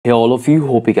Hey all of you,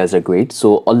 hope you guys are great.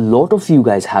 So a lot of you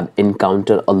guys have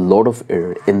encountered a lot of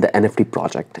error in the NFT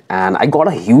project, and I got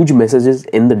a huge messages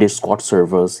in the Discord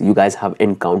servers. You guys have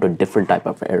encountered different type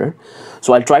of error.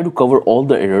 So I'll try to cover all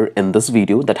the error in this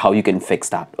video, that how you can fix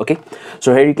that. Okay,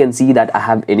 so here you can see that I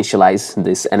have initialized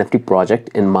this NFT project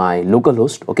in my local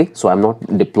host. Okay, so I'm not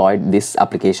deployed this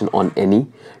application on any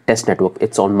test network,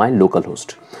 it's on my local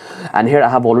host. And here I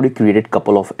have already created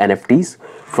couple of NFTs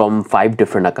from 5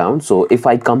 different accounts. So if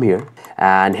I come here,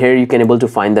 and here you can able to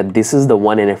find that this is the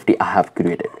one NFT I have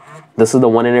created. This is the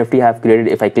one NFT I have created.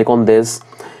 If I click on this,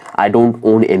 I don't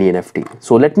own any NFT.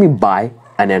 So let me buy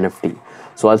an NFT.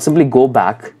 So I'll simply go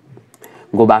back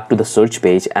to the search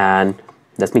page, and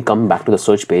let me come back to the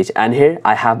search page, and here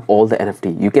I have all the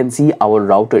NFT. You can see our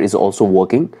router is also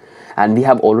working, and we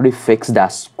have already fixed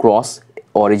that cross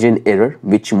origin error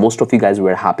which most of you guys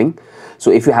were having.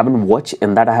 So if you haven't watched,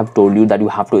 in that I have told you that you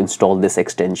have to install this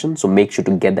extension, so make sure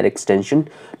to get that extension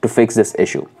to fix this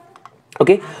issue.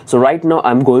 Okay, so right now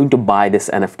I'm going to buy this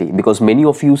NFT because many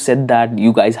of you said that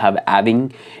you guys have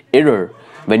having error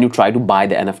when you try to buy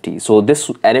the NFT. So this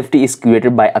NFT is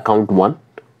created by account 1.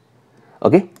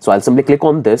 Okay, so I'll simply click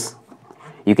on this.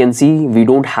 You can see we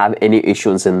don't have any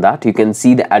issues in that. You can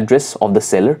see the address of the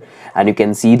seller, and you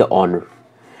can see the owner,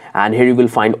 and here you will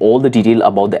find all the detail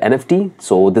about the NFT.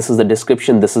 So this is the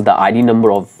description, this is the ID number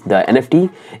of the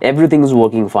NFT, everything is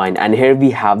working fine. And here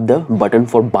we have the button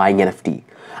for buying NFT.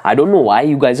 I don't know why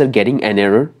you guys are getting an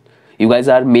error. You guys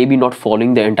are maybe not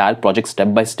following the entire project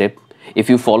step by step. If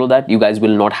you follow that, you guys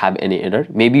will not have any error.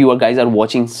 Maybe you guys are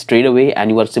watching straight away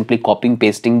and you are simply copying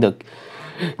pasting the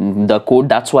code.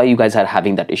 That's why you guys are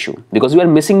having that issue, because you are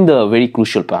missing the very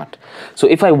crucial part. So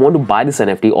if I want to buy this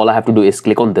NFT, all I have to do is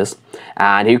click on this,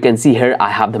 and you can see here I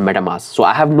have the MetaMask. So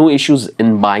I have no issues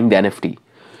in buying the NFT.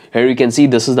 Here you can see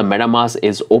this is the MetaMask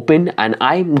is open, and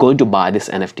I'm going to buy this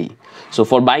NFT. So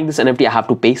for buying this NFT, I have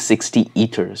to pay 60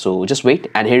 Ether. So just wait,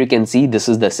 and here you can see this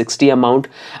is the 60 amount,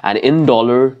 and in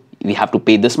dollar we have to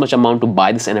pay this much amount to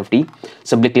buy this NFT.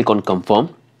 Simply click on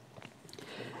confirm,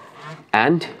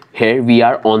 and here we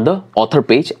are on the author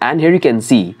page, and here you can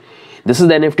see this is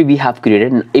the NFT we have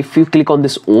created. And if you click on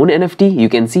this own NFT, you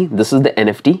can see this is the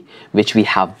NFT which we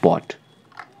have bought.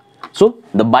 So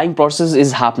the buying process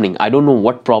is happening. I don't know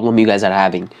what problem you guys are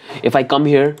having. If I come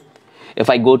here, if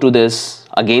I go to this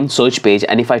again search page,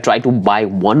 and if I try to buy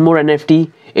one more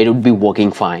NFT, it would be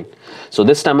working fine. So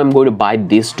this time I'm going to buy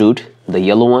this dude, the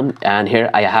yellow one, and here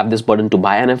I have this button to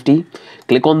buy NFT.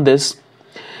 Click on this,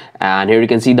 and here you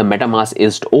can see the MetaMask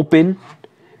is open.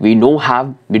 We don't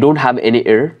have any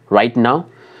error right now,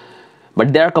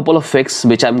 but there are a couple of fixes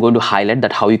which I'm going to highlight,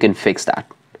 that how you can fix that.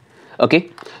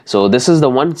 Okay, so this is the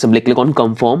one. Simply click on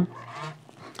confirm,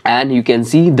 and you can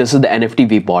see this is the NFT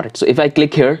we bought it. So if I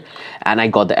click here, and I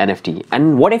got the NFT,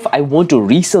 and what if I want to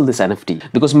resell this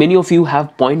NFT? Because many of you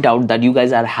have pointed out that you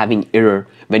guys are having error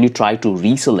when you try to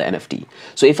resell the NFT.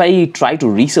 So if I try to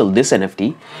resell this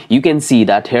NFT, you can see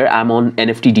that here I'm on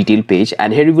NFT detail page,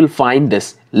 and here you will find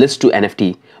this list to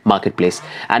NFT Marketplace.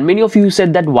 And many of you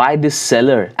said that why this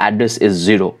seller address is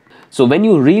 0. So when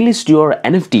you relist your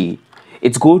NFT,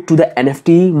 it's go to the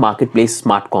NFT Marketplace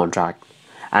smart contract.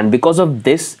 And because of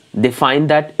this, they find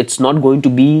that it's not going to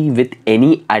be with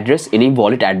any address, any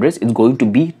wallet address. It's going to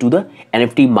be to the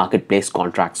NFT Marketplace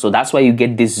contract. So that's why you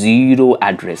get this 0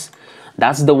 address.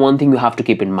 That's the one thing you have to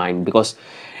keep in mind, because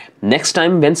next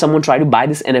time when someone try to buy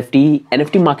this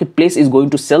NFT Marketplace is going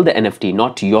to sell the NFT,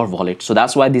 not your wallet. So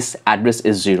that's why this address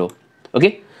is 0.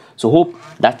 Okay, so hope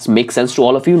that makes sense to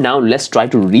all of you. Now let's try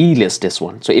to relist this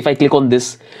one. So if I click on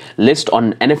this list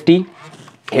on NFT,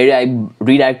 here I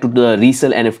redirect to the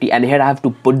resell NFT, and here I have to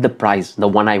put the price, the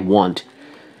one I want.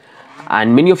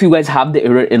 And many of you guys have the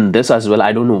error in this as well.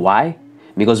 I don't know why,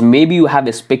 because maybe you have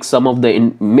missed some of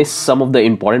the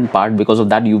important part. Because of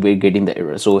that, you were getting the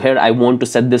error. So here I want to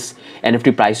set this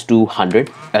NFT price to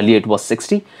 100. Earlier it was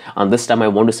 60, and this time I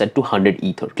want to set to 100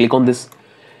 Ether. Click on this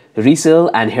resell,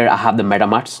 and here I have the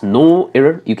MetaMask. No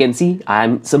error. You can see I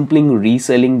am simply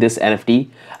reselling this NFT.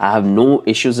 I have no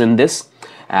issues in this.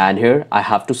 And here I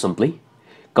have to simply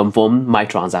confirm my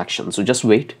transaction. So just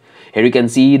wait. Here you can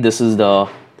see this is the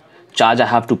charge I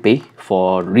have to pay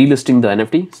for relisting the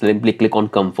NFT. Simply click on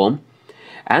confirm,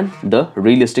 and the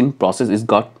relisting process is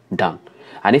got done.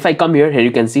 And if I come here,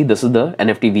 you can see this is the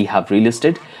NFT we have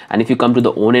relisted. And if you come to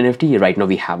the own NFT, right now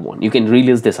we have one. You can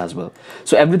relist this as well.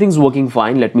 So everything's working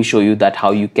fine. Let me show you that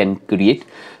how you can create.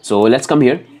 So let's come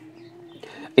here.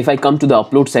 If I come to the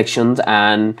upload sections,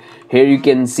 and here you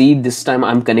can see this time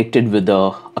I'm connected with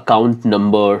the account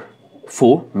number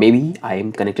 4, maybe I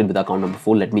am connected with account number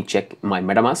 4. Let me check my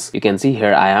MetaMask. You can see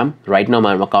here I am right now,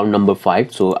 my account number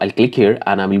 5. So I'll click here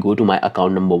and I will go to my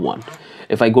account number 1.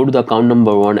 If I go to the account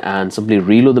number 1 and simply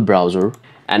reload the browser,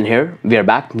 and here we are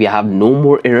back, we have no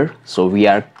more error. So we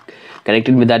are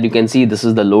connected with that. You can see this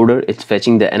is the loader, it's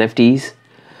fetching the NFTs.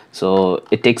 So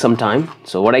it takes some time.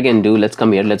 So what I can do, let's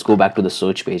come here, let's go back to the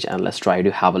search page and let's try to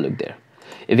have a look there.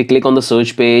 If we click on the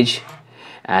search page,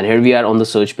 and here we are on the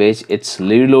search page, it's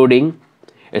reloading,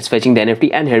 it's fetching the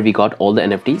NFT, and here we got all the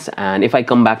NFTs. And if I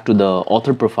come back to the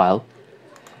author profile,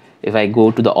 if I go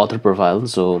to the author profile,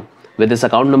 so with this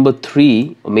account number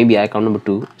 3 or maybe account number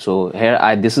 2, so here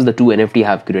this is the 2 NFT I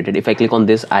have created. If I click on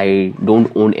this, I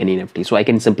don't own any NFT, so I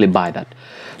can simply buy that.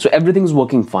 So everything's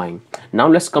working fine. Now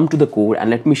let's come to the code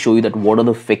and let me show you that what are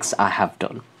the fix I have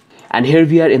done. And here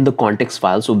we are in the context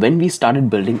file. So when we started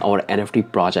building our NFT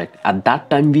project, at that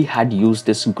time we had used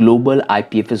this global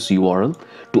IPFS URL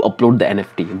to upload the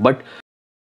NFT, but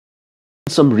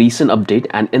some recent update,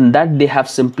 and in that they have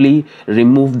simply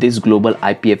removed this global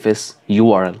IPFS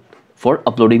URL for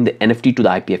uploading the NFT to the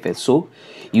IPFS. So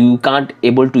you can't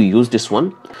able to use this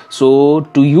one. So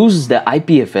to use the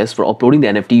IPFS for uploading the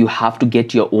NFT, you have to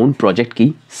get your own project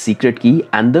key, secret key,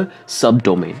 and the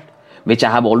subdomain, which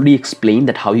I have already explained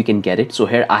that how you can get it. So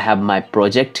here I have my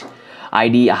project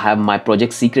ID, I have my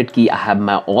project secret key, I have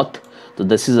my auth. So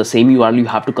this is the same URL you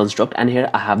have to construct, and here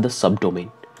I have the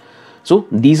subdomain. So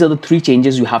these are the 3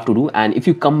 changes you have to do. And if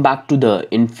you come back to the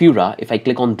Infura, if I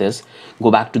click on this, go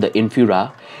back to the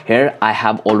Infura, here I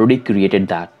have already created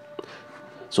that.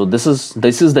 So this is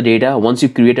the data. Once you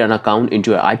create an account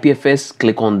into your IPFS,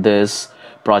 click on this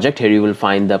project. Here you will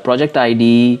find the project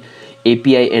ID,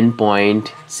 API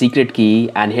endpoint, secret key,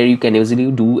 and here you can easily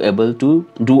able to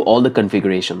do all the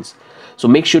configurations. So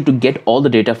make sure to get all the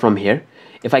data from here.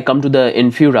 If I come to the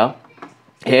Infura,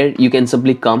 here you can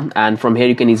simply come, and from here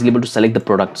you can easily able to select the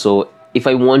product. So if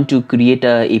I want to create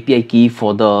a API key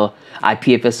for the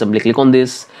IPFS, simply click on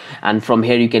this, and from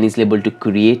here you can easily able to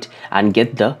create and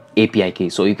get the API key.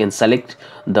 So you can select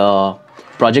the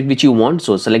project which you want,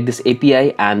 so select this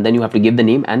API, and then you have to give the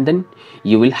name, and then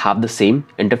you will have the same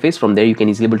interface. From there you can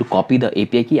easily able to copy the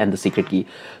API key and the secret key.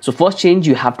 So first change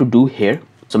you have to do here,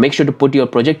 so make sure to put your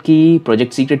project key,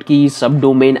 project secret key,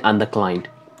 subdomain, and the client.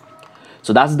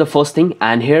 So that's the first thing.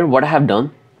 And here what I have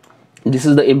done, this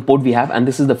is the import we have, and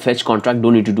this is the fetch contract.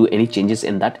 Don't need to do any changes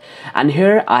in that. And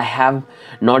here I have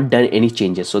not done any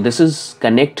changes. So this is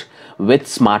connect with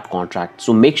smart contract.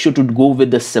 So make sure to go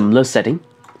with the similar setting.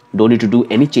 Don't need to do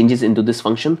any changes into this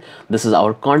function. This is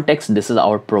our context, this is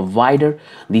our provider,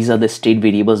 these are the state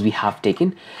variables we have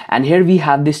taken, and here we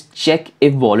have this check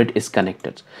if wallet is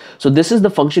connected. So this is the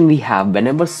function we have.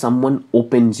 Whenever someone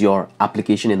opens your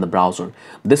application in the browser,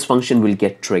 this function will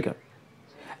get triggered,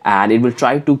 and it will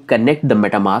try to connect the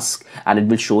MetaMask, and it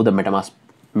will show the MetaMask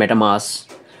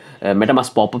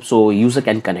pop-up so user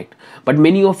can connect. But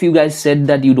many of you guys said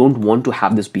that you don't want to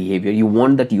have this behavior. You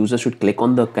want that user should click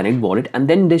on the connect wallet and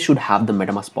then they should have the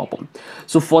MetaMask pop-up.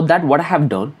 So for that, what I have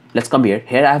done, let's come here.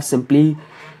 Here I have simply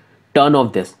turned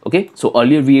off this. Okay, so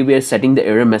earlier we were setting the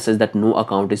error message that no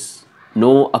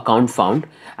account found,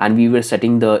 and we were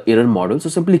setting the error model. So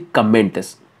simply comment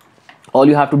this. All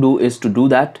you have to do is to do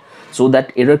that, so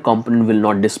that error component will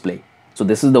not display. So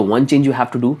this is the one change you have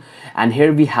to do. And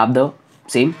here we have the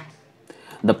same,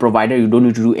 the provider, you don't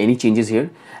need to do any changes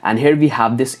here. And here we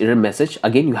have this error message.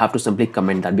 Again, you have to simply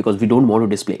comment that because we don't want to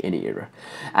display any error.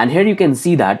 And here you can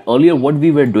see that earlier what we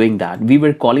were doing, that we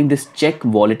were calling this check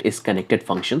wallet is connected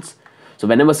functions. So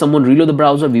whenever someone reload the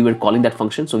browser, we were calling that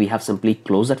function. So we have simply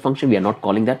closed that function. We are not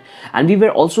calling that. And we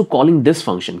were also calling this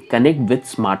function connect with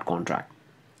smart contract,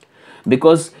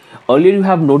 because earlier you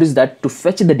have noticed that to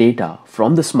fetch the data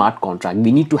from the smart contract,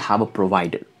 we need to have a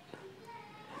provider.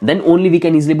 Then only we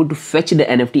can easily able to fetch the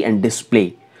NFT and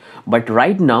display. But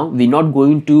right now we're not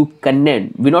going to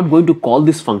connect, we're not going to call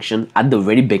this function at the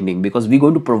very beginning, because we're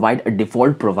going to provide a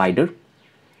default provider,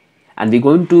 and we're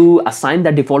going to assign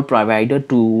that default provider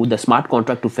to the smart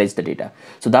contract to fetch the data.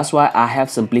 So that's why I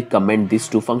have simply comment these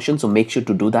 2 functions. So make sure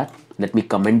to do that. Let me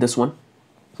comment this one.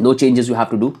 No changes you have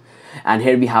to do. And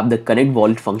here we have the connect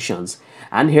wallet functions,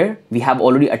 and here we have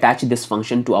already attached this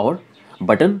function to our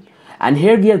button, and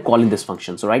here we are calling this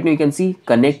function. So right now you can see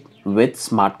connect with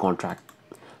smart contract.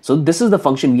 So this is the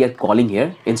function we are calling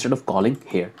here instead of calling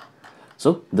here.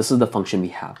 So this is the function we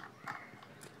have.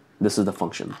 This is the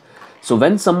function. So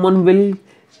when someone will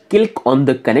click on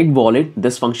the connect wallet,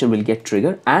 this function will get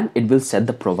triggered and it will set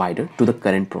the provider to the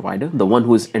current provider, the one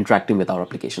who is interacting with our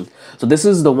application. So this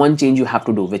is the one change you have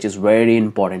to do, which is very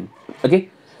important. Okay.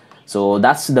 So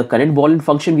that's the connect wallet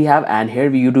function we have, and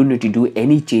here you don't need to do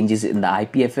any changes in the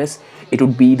IPFS. It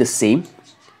would be the same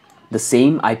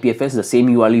IPFS, the same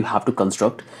URL you have to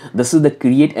construct. This is the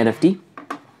create NFT,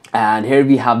 and here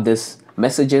we have this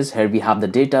messages, here we have the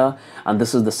data, and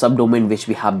this is the subdomain which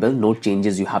we have built. No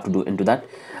changes you have to do into that.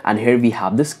 And here we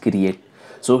have this create.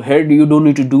 So here you don't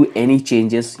need to do any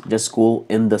changes, just go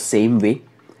in the same way.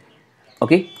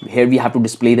 Okay, here we have to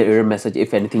display the error message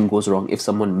if anything goes wrong, if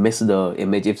someone missed the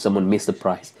image, if someone missed the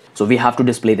price. So we have to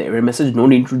display the error message, no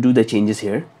need to do the changes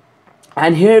here.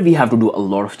 And here we have to do a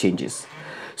lot of changes.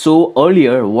 So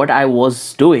earlier what I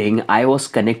was doing, I was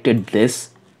connected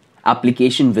this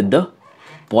application with the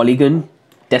Polygon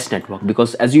test network,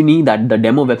 because as you know that the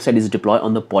demo website is deployed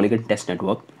on the Polygon test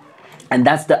network, and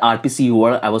that's the RPC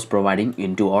URL I was providing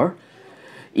into our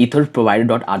ether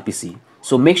provider.rpc.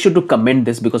 So make sure to comment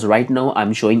this, because right now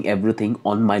I'm showing everything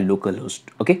on my local host.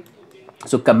 Okay,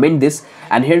 so comment this,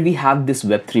 and here we have this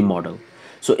web3 model.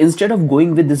 So instead of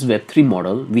going with this web3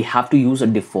 model, we have to use a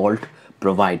default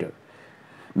provider,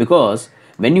 because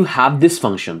when you have this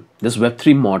function, this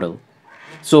web3 model,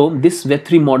 so this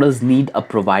web3 models need a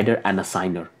provider and a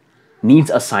signer.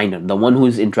 Needs a signer, the one who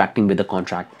is interacting with the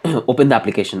contract. Open the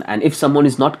application, and if someone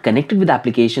is not connected with the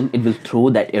application, it will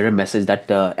throw that error message, that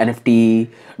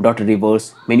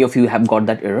NFT.reverse. Many of you have got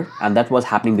that error, and that was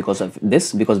happening because of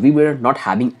this, because we were not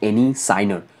having any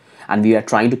signer and we are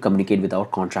trying to communicate with our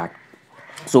contract.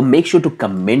 So make sure to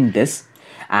comment this.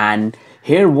 And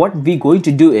here what we're going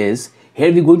to do is,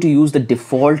 here we're going to use the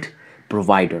default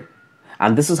provider.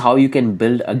 And this is how you can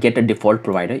build get a default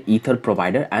provider, ether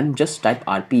provider, and just type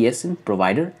RPS in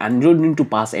provider, and you don't need to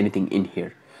pass anything in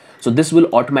here. So this will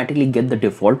automatically get the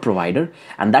default provider,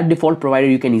 and that default provider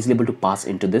you can easily able to pass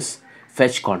into this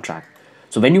fetch contract.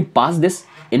 So when you pass this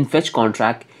in fetch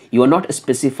contract, you are not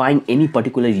specifying any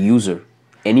particular user,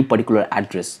 any particular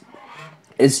address.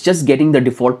 It's just getting the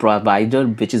default provider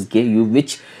which is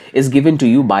given to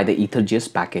you by the EtherJS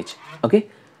package. Okay.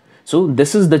 So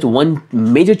this is the one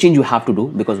major change you have to do,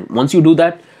 because once you do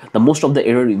that, the most of the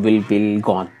error will be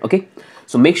gone. Okay,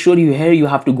 so make sure you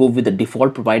have to go with the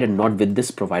default provider, not with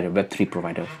this provider, web3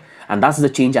 provider. And that's the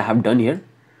change I have done here,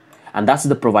 and that's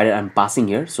the provider I'm passing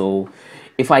here. So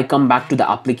if I come back to the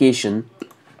application,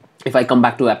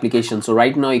 so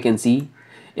right now you can see,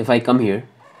 if I come here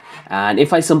and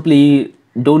if I simply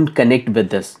don't connect with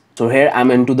this, so here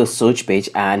I'm into the search page,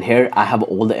 and here I have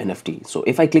all the NFT. So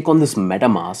if I click on this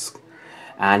MetaMask,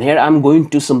 and here I'm going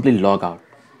to simply log out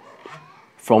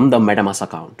from the MetaMask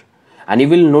account, and you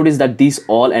will notice that these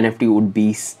all NFT would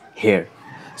be here.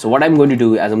 So what I'm going to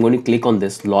do is I'm going to click on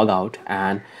this log out,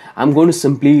 and I'm going to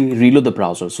simply reload the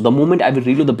browser. So the moment I will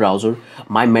reload the browser,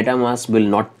 my MetaMask will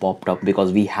not pop up,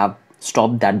 because we have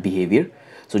stopped that behavior.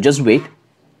 So just wait,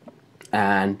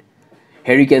 and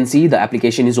here you can see the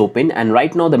application is open, and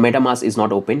right now the MetaMask is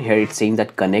not open. Here it's saying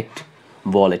that connect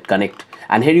wallet, connect,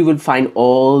 and here you will find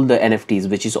all the NFTs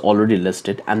which is already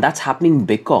listed. And that's happening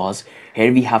because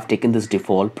here we have taken this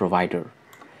default provider,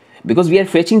 because we are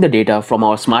fetching the data from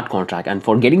our smart contract, and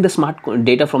for getting the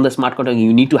data from the smart contract,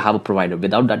 you need to have a provider.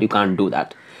 Without that you can't do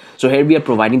that. So here we are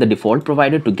providing the default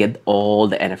provider to get all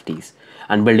the NFTs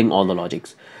and building all the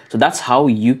logics. So that's how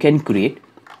you can create.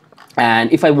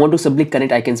 And if I want to simply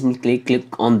connect, I can simply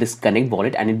click on this connect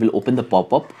wallet, and it will open the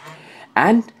pop-up,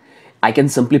 and I can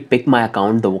simply pick my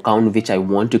account, the account which I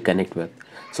want to connect with.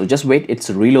 So just wait, it's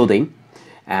reloading,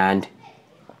 and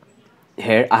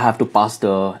here I have to pass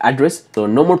the address. So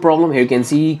no more problem. Here you can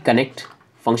see connect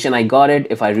function, I got it.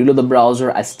 If I reload the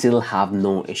browser, I still have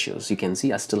no issues. You can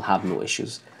see I still have no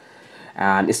issues,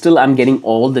 and still I'm getting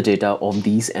all the data of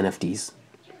these NFTs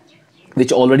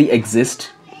which already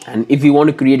exist. And if you want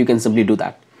to create, you can simply do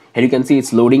that. Here you can see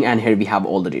it's loading, and here we have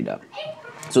all the data.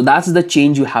 So that's the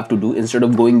change you have to do. Instead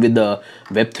of going with the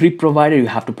web3 provider, you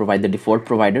have to provide the default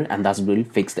provider, and that's will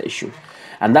fix the issue.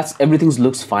 And that's everything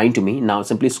looks fine to me. Now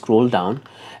simply scroll down,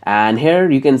 and here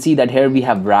you can see that here we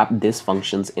have wrapped these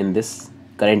functions in this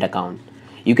current account.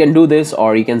 You can do this,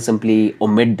 or you can simply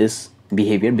omit this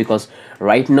behavior, because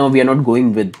right now we are not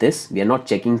going with this. We are not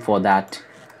checking for that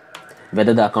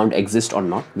whether the account exists or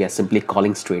not. We are simply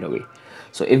calling straight away.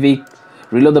 So if we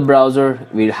reload the browser,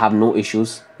 we'll have no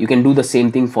issues. You can do the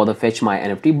same thing for the fetch my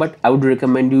NFT, but I would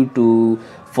recommend you to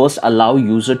first allow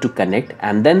user to connect,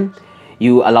 and then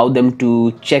you allow them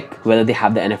to check whether they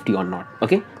have the NFT or not.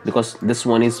 Okay, because this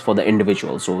one is for the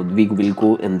individual, so we will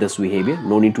go in this behavior.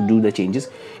 No need to do the changes.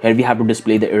 Here we have to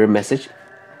display the error message,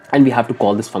 and we have to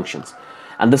call these functions,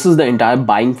 and this is the entire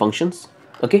buying functions.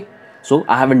 Okay, so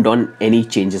I haven't done any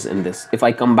changes in this. If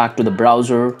I come back to the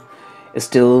browser,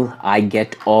 still I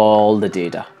get all the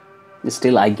data.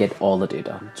 still I get all the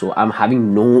data. So I'm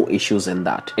having no issues in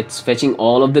that. It's fetching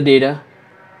all of the data.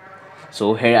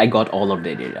 So here I got all of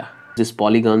the data. This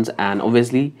polygons, and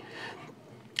obviously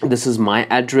this is my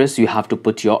address. You have to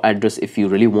put your address if you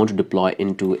really want to deploy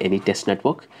into any test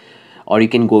network, or you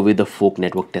can go with the fork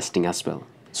network testing as well.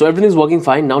 So everything is working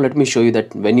fine. Now let me show you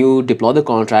that when you deploy the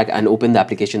contract and open the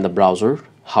application in the browser,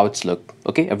 how it's look.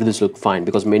 Okay, everything's look fine,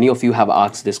 because many of you have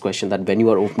asked this question that when you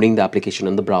are opening the application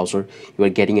in the browser, you are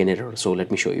getting an error. So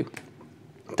let me show you.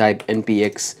 Type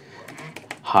npx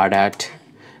hard@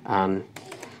 and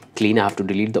clean. I have to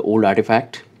delete the old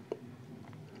artifact.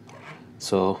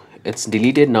 So it's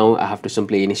deleted. Now I have to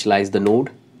simply initialize the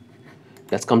node.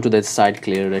 Let's come to this side,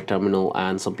 clear the terminal,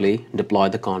 and simply deploy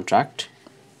the contract.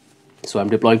 So I'm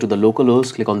deploying to the local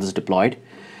host. Click on this deployed,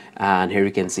 and here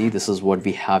you can see this is what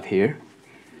we have here,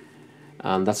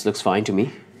 and that looks fine to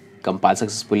me. Compiled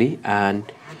successfully,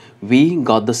 and we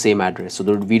got the same address, so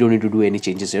we don't need to do any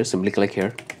changes here. Simply click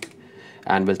here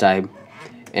and we'll type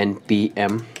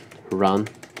npm run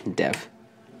dev.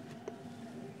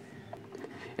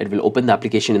 It will open the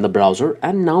application in the browser,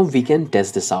 and now we can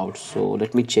test this out. So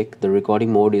let me check the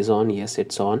recording mode is on. Yes,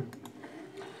 it's on,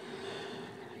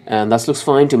 and that looks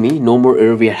fine to me. No more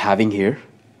error we are having here.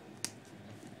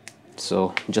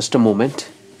 So just a moment,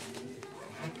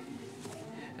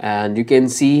 and you can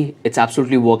see it's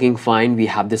absolutely working fine. We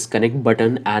have this connect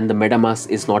button, and the MetaMask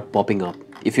is not popping up.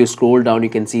 If you scroll down, you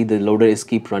can see the loader is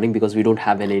keep running because we don't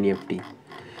have an NFT.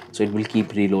 So it will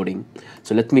keep reloading.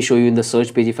 So let me show you in the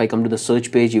search page. If I come to the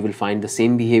search page, you will find the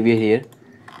same behavior here.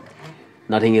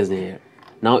 Nothing is there.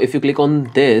 Now if you click on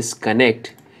this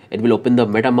connect, it will open the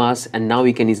MetaMask, and now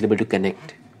we can easily able to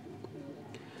connect.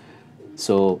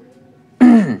 So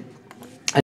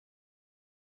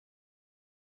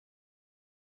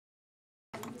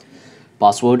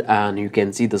password, and you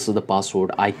can see this is the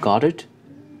password. I got it.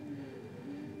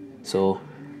 So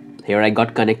here I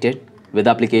got connected with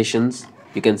applications.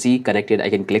 You can see connected. I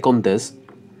can click on this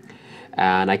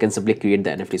and I can simply create the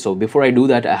NFT. So before I do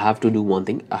that, I have to do one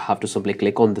thing. I have to simply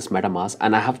click on this MetaMask,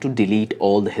 and I have to delete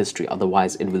all the history,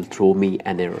 otherwise it will throw me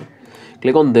an error.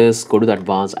 Click on this, go to the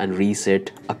advanced and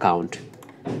reset account.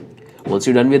 Once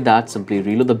you're done with that, simply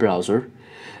reload the browser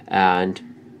and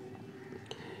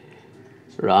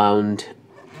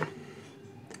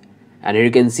here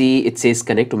you can see it says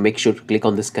connect. To make sure to click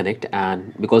on this connect,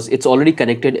 and because it's already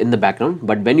connected in the background,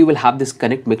 but when you will have this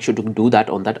connect, make sure to do that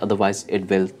on that, otherwise it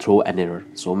will throw an error.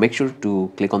 So make sure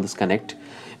to click on this connect.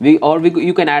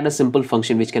 You can add a simple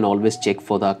function which can always check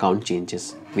for the account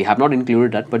changes. We have not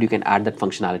included that, but you can add that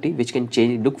functionality which can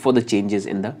look for the changes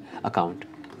in the account.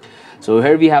 So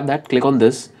here we have that. Click on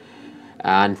this,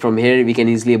 and from here we can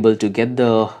easily able to get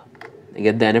the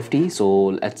NFT. So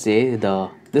let's say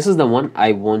this is the one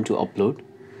I want to upload.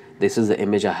 This is the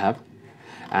image I have,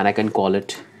 and I can call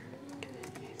it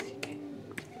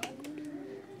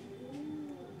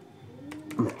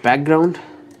background.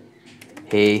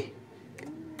 Hey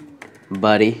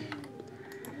buddy,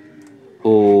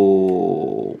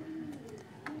 oh,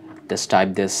 just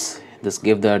type this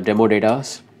give the demo data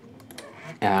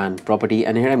and property,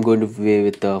 and here I'm going to be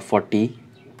with the 40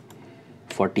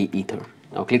 ether.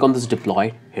 Now click on this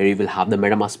deploy. Here you will have the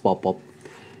MetaMask pop-up.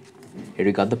 Here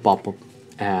you got the pop-up,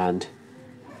 and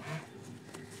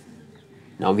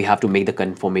now we have to make the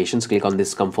confirmations. Click on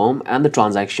this confirm, and the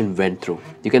transaction went through.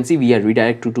 You can see we are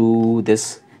redirected to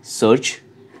this search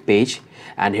page,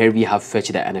 and here we have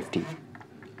fetched the NFT.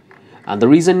 And the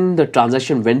reason the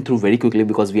transaction went through very quickly,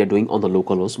 because we are doing on the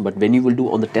local host, but when you will do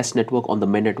on the test network, on the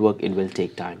main network, it will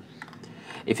take time.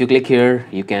 If you click here,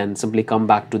 you can simply come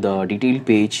back to the detailed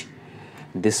page,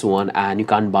 this one, and you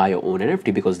can't buy your own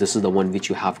NFT because this is the one which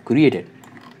you have created.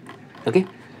 Okay,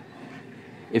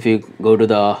 if you go to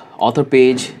the author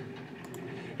page,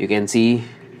 you can see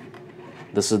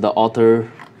this is the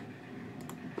author.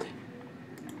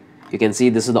 You can see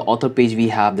this is the author page we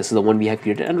have. This is the one we have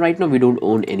created, and right now we don't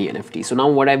own any NFT. So now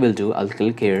what I will do, I'll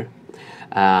click here,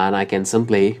 and I can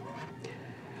simply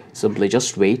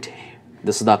just wait.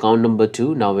 This is the account number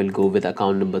 2. Now we'll go with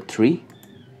account number 3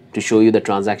 to show you the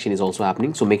transaction is also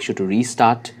happening. So make sure to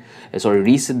reset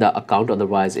the account,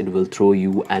 otherwise it will throw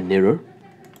you an error.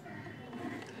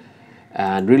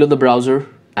 And reload the browser,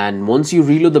 and once you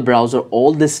reload the browser,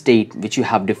 all the state which you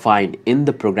have defined in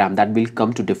the program, that will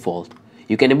come to default.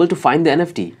 You can able to find the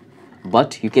NFT,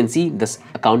 but you can see this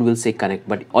account will say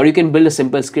connect, or you can build a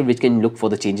simple script which can look for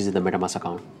the changes in the MetaMask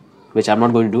account, which I'm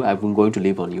not going to do. I'm going to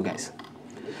leave on you guys.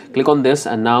 Click on this,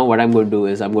 and now what I'm going to do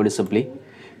is I'm going to simply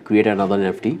create another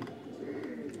NFT,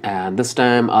 and this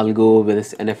time I'll go with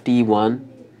this NFT one.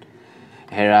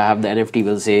 Here I have the NFT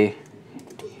will say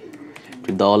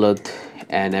to Daulat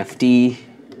NFT.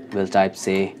 We'll type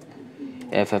say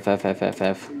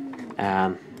FFFFFF,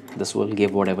 and this will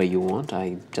give whatever you want.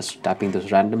 I just typing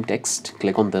this random text.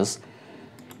 Click on this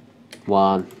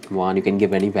one. You can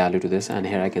give any value to this, and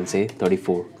here I can say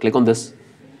 34. Click on this,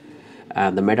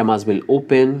 and the MetaMask will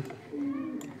open.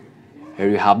 Here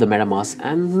you have the MetaMask,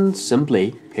 and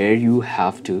simply here you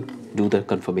have to do the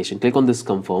confirmation. Click on this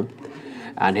confirm,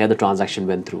 and here the transaction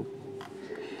went through,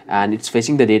 and it's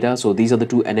fetching the data. So these are the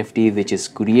two NFT which is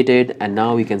created, and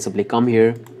now you can simply come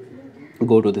here,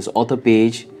 go to this author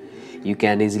page. You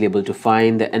can easily able to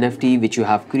find the NFT which you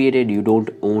have created. You don't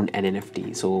own an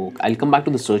NFT, so I'll come back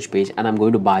to the search page, and I'm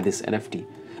going to buy this NFT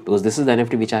because this is the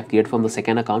NFT which I have created from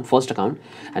the first account,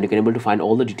 and you can able to find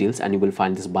all the details, and you will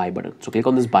find this buy button. So click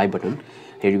on this buy button.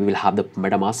 Here you will have the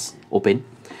MetaMask open,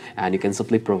 and you can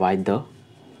simply provide the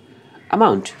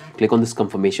amount. Click on this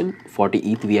confirmation. 40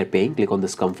 ETH we are paying. Click on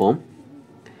this confirm,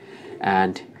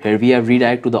 and here we have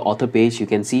redirect to the author page. You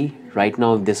can see right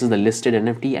now this is the listed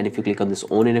NFT, and if you click on this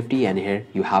own NFT, and here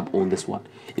you have own this one.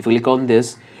 If you click on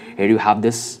this, here you have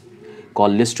this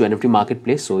called list to NFT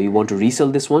Marketplace. So you want to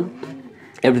resell this one.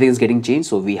 Everything is getting changed.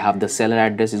 So we have the seller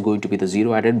address is going to be the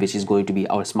 0 address, which is going to be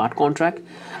our smart contract,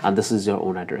 and this is your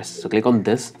own address. So click on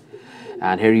this,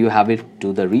 and here you have it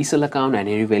to the resell account, and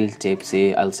here you will type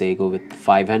say I'll say go with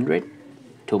 500.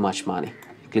 Too much money.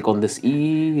 Click on this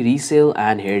resale,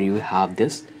 and here you have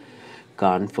this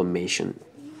confirmation.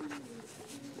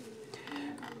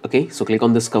 Okay, so click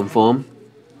on this confirm,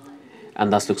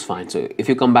 and that looks fine. So if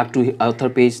you come back to author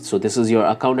page, so this is your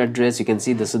account address. You can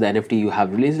see this is the NFT you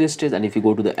have listed, and if you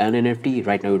go to the NFT,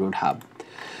 right now you don't have.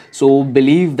 So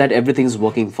believe that everything is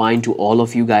working fine to all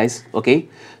of you guys. Okay,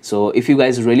 so if you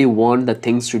guys really want that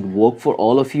things should work for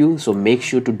all of you, so make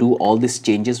sure to do all these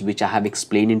changes which I have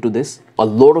explained into this. A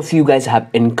lot of you guys have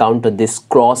encountered this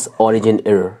cross origin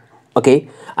error. Okay,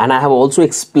 and I have also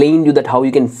explained you that how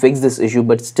you can fix this issue,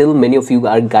 but still many of you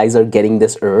guys are getting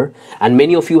this error, and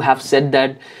many of you have said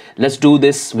that let's do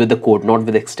this with the code, not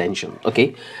with extension.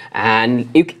 Okay, and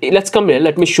let's come here.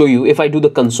 Let me show you. If I do the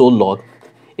console log,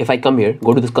 if I come here,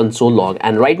 go to the console log,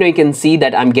 and right now you can see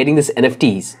that I'm getting this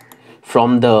NFTs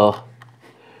from the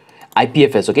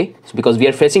IPFS. Okay, so because we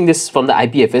are fetching this from the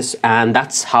IPFS, and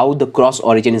that's how the cross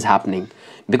origin is happening,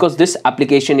 because this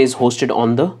application is hosted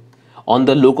on the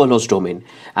localhost domain,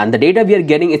 and the data we are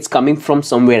getting, it's coming from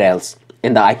somewhere else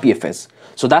in the IPFS.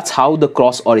 So that's how the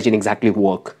cross origin exactly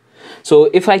work. So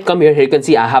if I come here, you can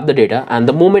see I have the data, and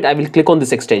the moment I will click on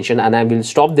this extension and I will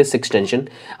stop this extension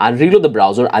and reload the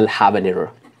browser, I'll have an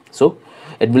error. So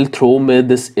it will throw me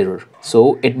this error.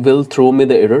 So it will throw me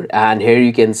the error, and here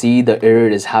you can see the error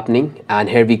is happening, and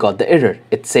here we got the error.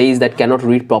 It says that cannot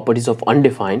read properties of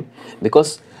undefined,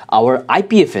 because our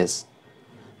IPFS,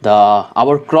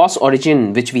 our cross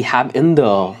origin which we have in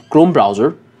the Chrome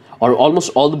browser, or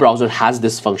almost all the browser has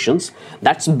this functions,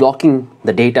 that's blocking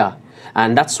the data,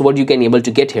 and that's what you can able to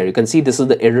get here. You can see this is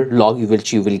the error log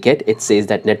which you will get. It says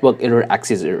that network error,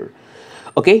 access error.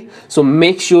 Okay, so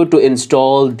make sure to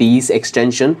install these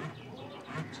extension.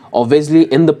 Obviously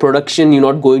in the production you're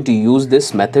not going to use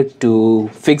this method to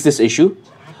fix this issue,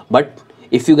 but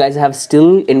if you guys have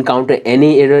still encountered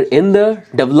any error in the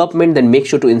development, then make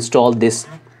sure to install this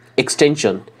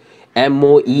extension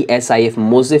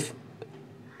MOESIF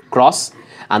cross,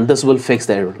 and this will fix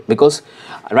the error. Because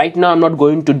right now I'm not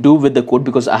going to do with the code,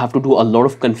 because I have to do a lot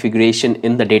of configuration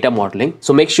in the data modeling.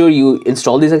 So make sure you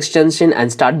install this extension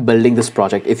and start building this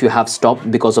project if you have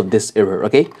stopped because of this error.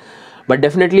 Okay, but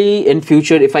definitely in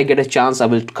future, if I get a chance, I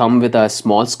will come with a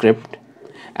small script,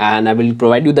 and I will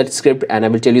provide you that script, and I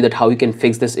will tell you that how you can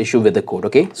fix this issue with the code.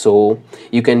 Okay, so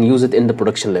you can use it in the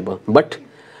production level, but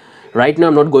right now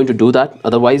I'm not going to do that,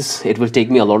 otherwise it will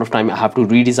take me a lot of time. I have to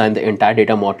redesign the entire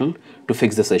data model to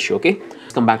fix this issue. Okay,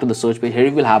 let's come back to the search page. Here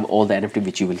you will have all the NFT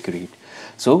which you will create.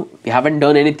 So we haven't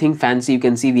done anything fancy. You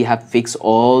can see we have fixed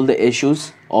all the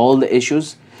issues.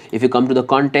 If you come to the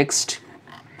context,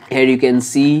 here you can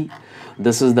see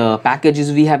this is the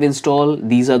packages we have installed.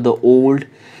 These are the old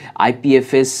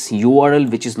IPFS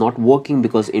URL which is not working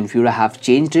because Infura have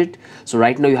changed it. So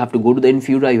right now you have to go to the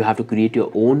Infura, you have to create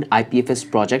your own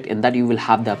IPFS project, and that you will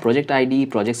have the project ID,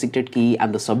 project secret key,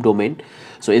 and the subdomain.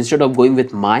 So instead of going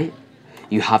with my,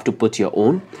 you have to put your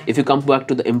own. If you come back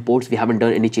to the imports, we haven't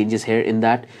done any changes here in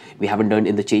that. We haven't done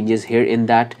in the changes here in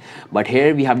that, but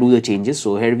here we have to do the changes.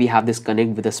 So here we have this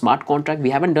connect with the smart contract. We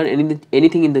haven't done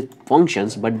anything in the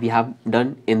functions, but we have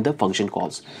done in the function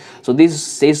calls. So this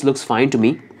says looks fine to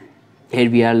me. Here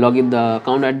we are logging the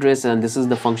account address, and this is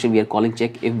the function we are calling,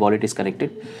 check if wallet is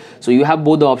connected. So you have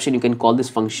both the option. You can call these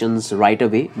functions right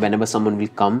away whenever someone will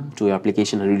come to your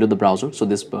application and reload the browser. So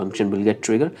this function will get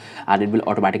triggered and it will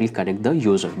automatically connect the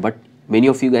user. But many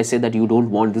of you guys say that you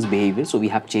don't want this behavior, so we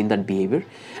have changed that behavior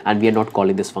and we are not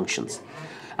calling these functions.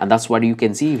 And that's what you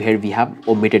can see here. We have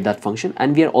omitted that function,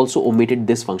 and we are also omitted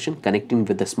this function connecting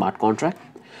with the smart contract,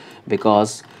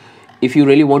 because if you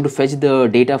really want to fetch the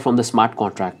data from the smart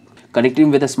contract,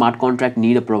 connecting with a smart contract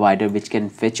need a provider which can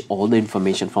fetch all the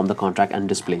information from the contract and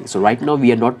display. So right now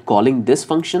we are not calling these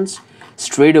functions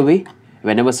straight away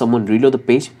whenever someone reload the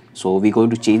page. So we're going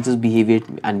to change this behavior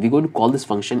and we're going to call this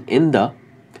function in the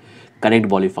connect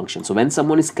wallet function. So when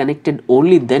someone is connected,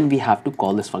 only then we have to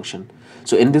call this function.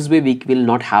 So in this way we will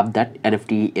not have that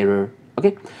NFT error.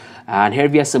 Okay, and here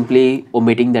we are simply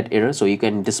omitting that error. So you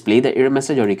can display the error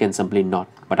message or you can simply not,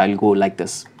 but I'll go like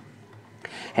this.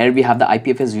 Here we have the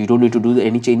IPFS. You don't need to do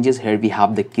any changes. Here we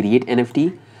have the create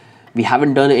NFT. We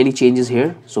haven't done any changes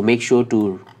here, so make sure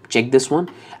to check this one.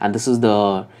 And this is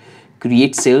the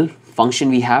create sale function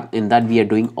we have. In that we are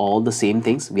doing all the same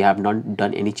things. We have not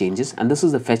done any changes. And this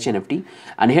is the fetch NFT.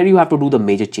 And here you have to do the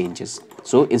major changes.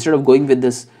 So instead of going with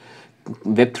this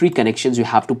Web3 connections, you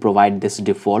have to provide this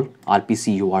default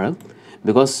RPC URL,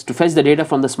 because to fetch the data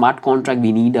from the smart contract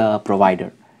we need a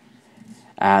provider,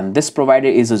 and this provider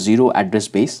is a zero address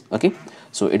base. Okay,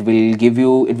 so it will give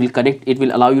you, it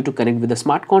will allow you to connect with the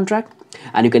smart contract,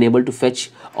 and you can able to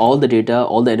fetch all the data,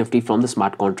 all the NFT from the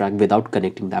smart contract without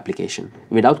connecting the application,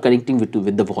 without connecting with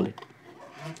the wallet,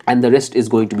 and the rest is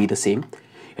going to be the same.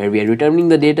 Here we are returning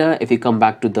the data. If you come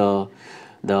back to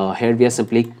the here we are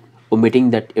simply omitting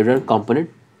that error component.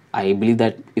 I believe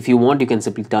that if you want you can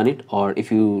simply turn it, or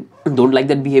if you don't like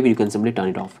that behavior you can simply turn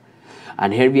it off.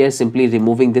 And here we are simply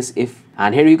removing this if,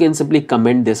 and here you can simply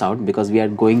comment this out because we are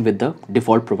going with the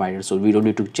default provider, so we don't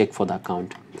need to check for the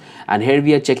account. And here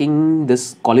we are checking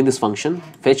this, calling this function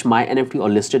fetch my NFT or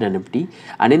listed NFT,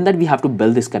 and in that we have to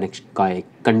build this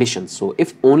conditions. So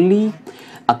if only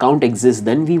account exists,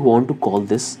 then we want to call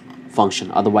this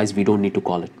function, otherwise we don't need to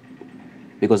call it,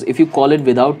 because if you call it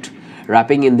without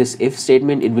wrapping in this if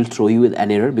statement, it will throw you with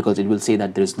an error, because it will say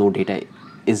that there is no data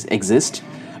exist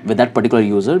with that particular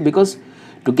user. Because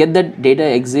to get that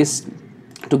data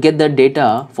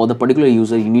for the particular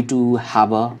user, you need to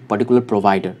have a particular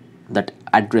provider, that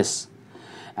address,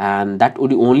 and that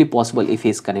would be only possible if he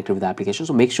is connected with the application.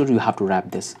 So make sure you have to wrap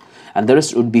this, and the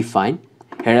rest would be fine.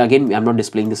 Here again I'm not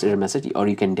displaying this error message, or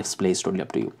you can display, it's totally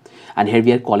up to you. And here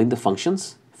we are calling the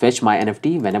functions fetch my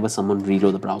NFT whenever someone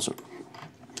reload the browser.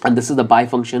 And this is the buy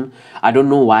function. I don't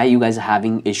know why you guys are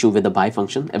having issue with the buy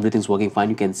function. Everything's working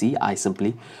fine. You can see I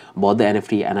simply bought the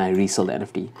NFT and I resell the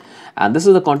NFT. And this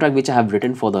is the contract which I have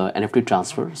written for the NFT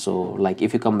transfer. So like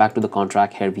if you come back to the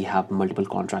contract, here we have multiple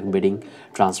contract, bidding,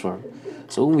 transfer.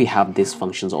 So we have these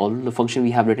functions, all the function we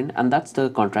have written, and that's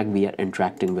the contract we are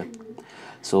interacting with.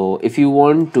 So if you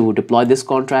want to deploy this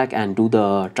contract and do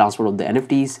the transfer of the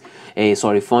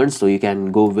NFTs, funds, so you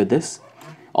can go with this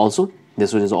also.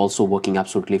 This one is also working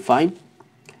absolutely fine.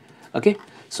 Okay,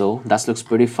 so that looks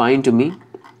pretty fine to me,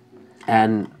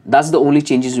 and that's the only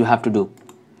changes you have to do.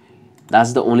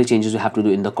 That's the only changes you have to do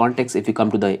in the context. If you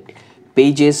come to the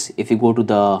pages, if you go to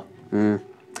the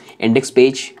index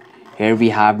page, here we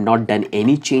have not done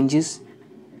any changes.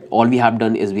 All we have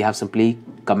done is we have simply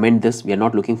comment this. We are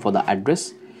not looking for the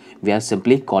address. We are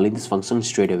simply calling this function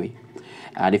straight away.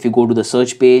 And if you go to the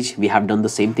search page, we have done the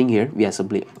same thing here. We have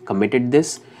simply committed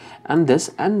this and this,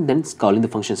 and then calling the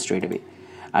function straight away,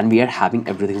 and we are having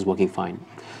everything is working fine.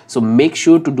 So make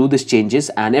sure to do these changes,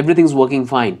 and everything's working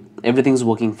fine. Everything's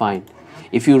working fine.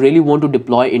 If you really want to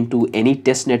deploy into any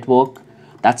test network,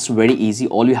 that's very easy.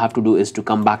 All you have to do is to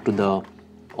come back to the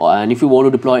and if you want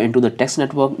to deploy into the test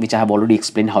network, which I have already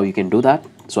explained how you can do that.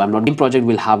 So I'm not, in project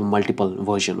will have multiple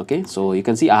version. Okay, so you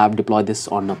can see I have deployed this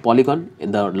on a Polygon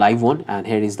in the live one, and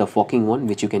here is the forking one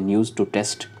which you can use to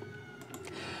test.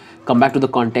 Come back to the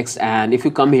context, and if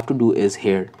you come here, to do is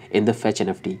here in the fetch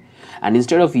NFT, and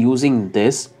instead of using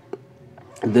this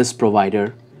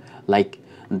provider, like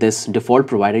this default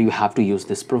provider, you have to use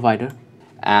this provider.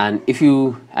 And here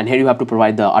you have to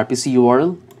provide the RPC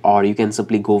URL, or you can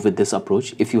simply go with this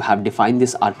approach if you have defined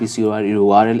this RPC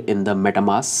URL in the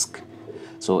MetaMask.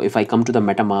 So if I come to the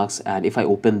MetaMask and if I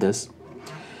open this,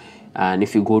 and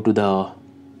if you go to the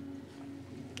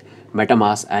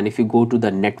MetaMask and if you go to the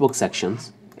network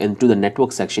sections, into the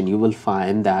network section, you will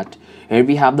find that here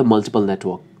we have the multiple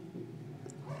network.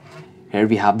 here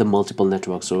we have the multiple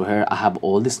networks. So here I have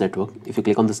all this network. If you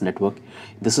click on this network,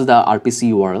 this is the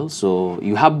RPC URL. So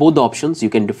you have both the options. You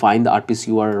can define the RPC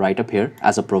URL right up here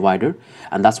as a provider,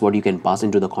 and that's what you can pass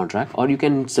into the contract, or you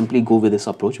can simply go with this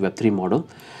approach, Web3 model.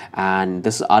 And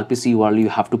this RPC URL you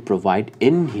have to provide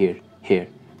in here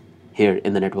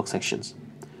in the network sections.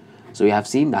 So you have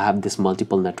seen I have this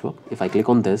multiple network. If I click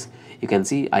on this, you can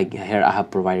see here I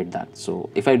have provided that. So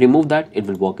if I remove that, it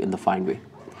will work in the fine way.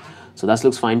 So that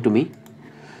looks fine to me.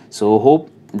 So hope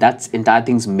that's entire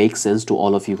things make sense to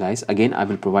all of you guys. Again, I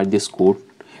will provide this code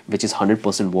which is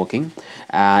 100% working.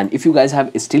 And if you guys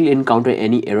have still encountered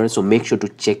any errors, so make sure to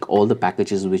check all the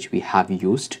packages which we have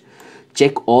used.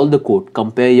 Check all the code,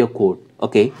 compare your code.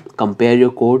 Okay, compare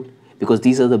your code, because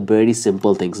these are the very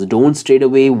simple things. Don't straight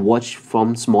away watch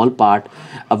from small part.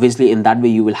 Obviously in that way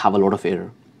you will have a lot of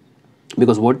error,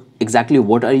 because what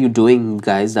are you doing,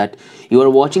 guys, that you are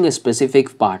watching a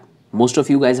specific part. Most of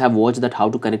you guys have watched that how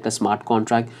to connect a smart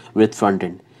contract with front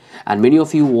end, and many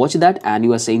of you watch that and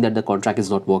you are saying that the contract is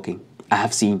not working. I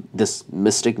have seen this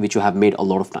mistake which you have made a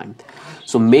lot of time.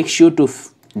 So make sure to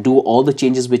do all the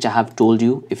changes which I have told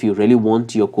you if you really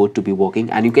want your code to be working,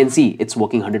 and you can see it's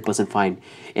working 100% fine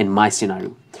in my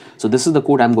scenario. So this is the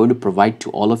code I'm going to provide to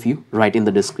all of you right in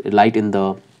the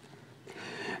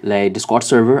Discord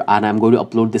server, and I'm going to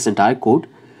upload this entire code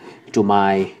to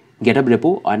my GitHub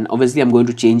repo, and obviously I'm going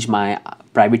to change my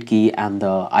private key and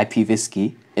the IPv6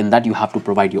 key. In that you have to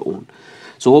provide your own.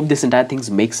 So hope this entire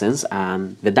things make sense,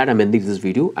 and with that I'm ending this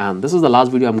video, and this is the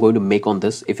last video I'm going to make on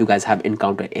this. If you guys have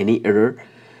encountered any error,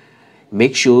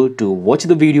 make sure to watch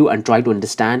the video and try to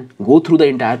understand, go through the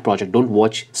entire project. Don't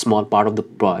watch small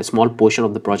portion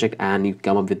of the project and you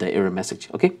come up with the error message.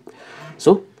 Okay,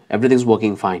 so everything's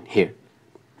working fine here.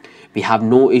 We have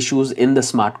no issues in the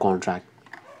smart contract.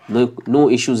 No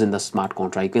issues in the smart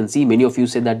contract. You can see many of you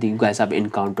said that you guys have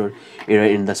encountered error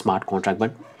in the smart contract,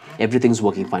 but everything's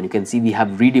working fine. You can see we have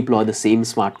redeployed the same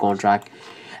smart contract,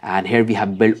 and here we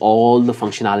have built all the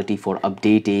functionality for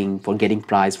updating, for getting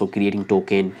price, for creating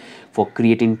token, for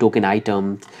creating token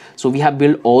items. So we have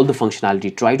built all the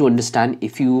functionality. Try to understand.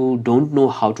 If you don't know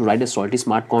how to write a Solidity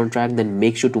smart contract, then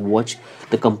make sure to watch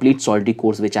the complete Solidity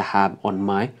course which I have on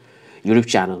my YouTube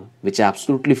channel, which is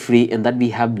absolutely free. In that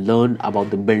we have learned about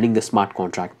the building the smart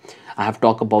contract. I have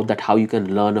talked about that how you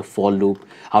can learn a for loop,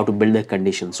 how to build a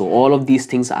condition. So all of these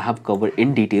things I have covered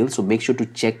in detail. So make sure to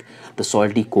check the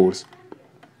Solidity course,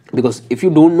 because if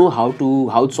you don't know how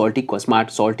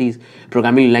Solidity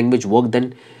programming language work,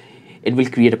 then it will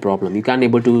create a problem. You can't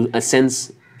able to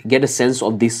get a sense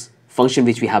of this function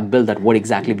which we have built, that what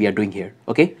exactly we are doing here.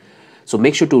 Okay, so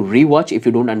make sure to rewatch if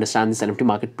you don't understand this NFT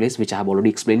marketplace, which I have already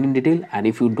explained in detail. And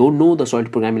if you don't know the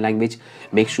Solidity programming language,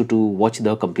 make sure to watch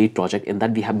the complete project. In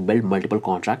that we have built multiple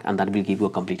contracts, and that will give you a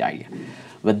complete idea.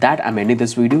 With that, I'm ending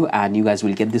this video, and you guys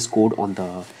will get this code on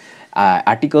the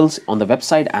articles on the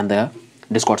website and the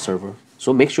Discord server.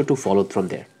 So make sure to follow from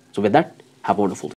there. So with that, have a wonderful day.